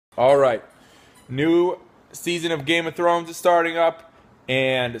All right. New season of Game of Thrones is starting up,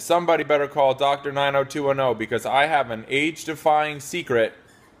 and somebody better call Dr. 90210 because I have an age-defying secret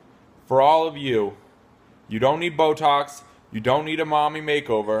for all of you. You don't need Botox. You don't need a mommy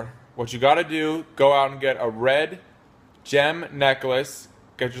makeover. What you got to do, go out and get a red gem necklace.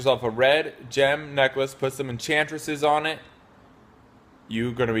 Get yourself a red gem necklace. Put some enchantresses on it.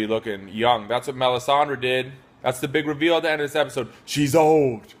 You're going to be looking young. That's what Melisandre did. That's the big reveal at the end of this episode. She's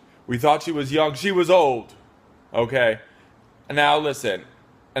old. We thought she was young. She was old. Okay. And now listen.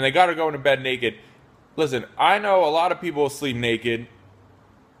 And they got her going to bed naked. Listen, I know a lot of people sleep naked.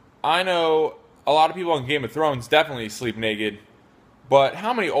 I know a lot of people on Game of Thrones definitely sleep naked. But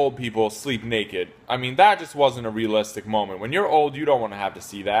how many old people sleep naked? I mean, that just wasn't a realistic moment. When you're old, you don't want to have to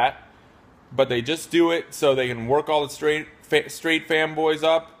see that. But they just do it so they can work all the straight fanboys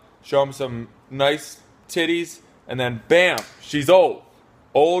up, show them some nice titties, and then bam, she's old.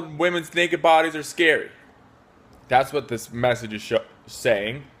 Old women's naked bodies are scary. That's what this message is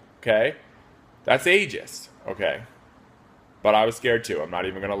saying, okay? That's ageist, okay? But I was scared too, I'm not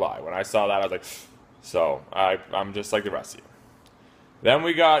even going to lie. When I saw that, I was like, so, I'm just like the rest of you. Then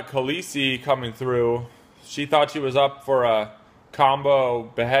we got Khaleesi coming through. She thought she was up for a combo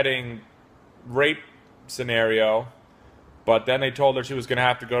beheading rape scenario, but then they told her she was going to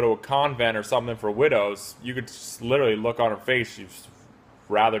have to go to a convent or something for widows. You could just literally look on her face. She'd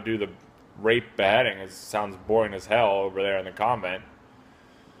rather do the rape beheading. It sounds boring as hell over there in the convent.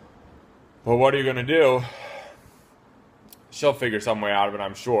 But what are you going to do? She'll figure some way out of it,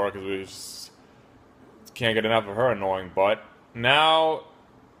 I'm sure, because we just can't get enough of her annoying butt. Now,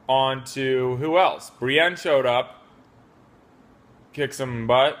 on to who else? Brienne showed up, kicked some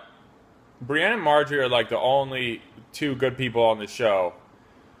butt. Brienne and Marjorie are like the only two good people on the show.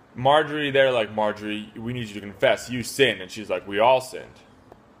 Marjorie, they're like, Marjorie, we need you to confess. You sinned. And she's like, we all sinned.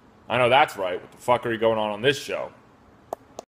 I know that's right. What the fuck are you going on this show?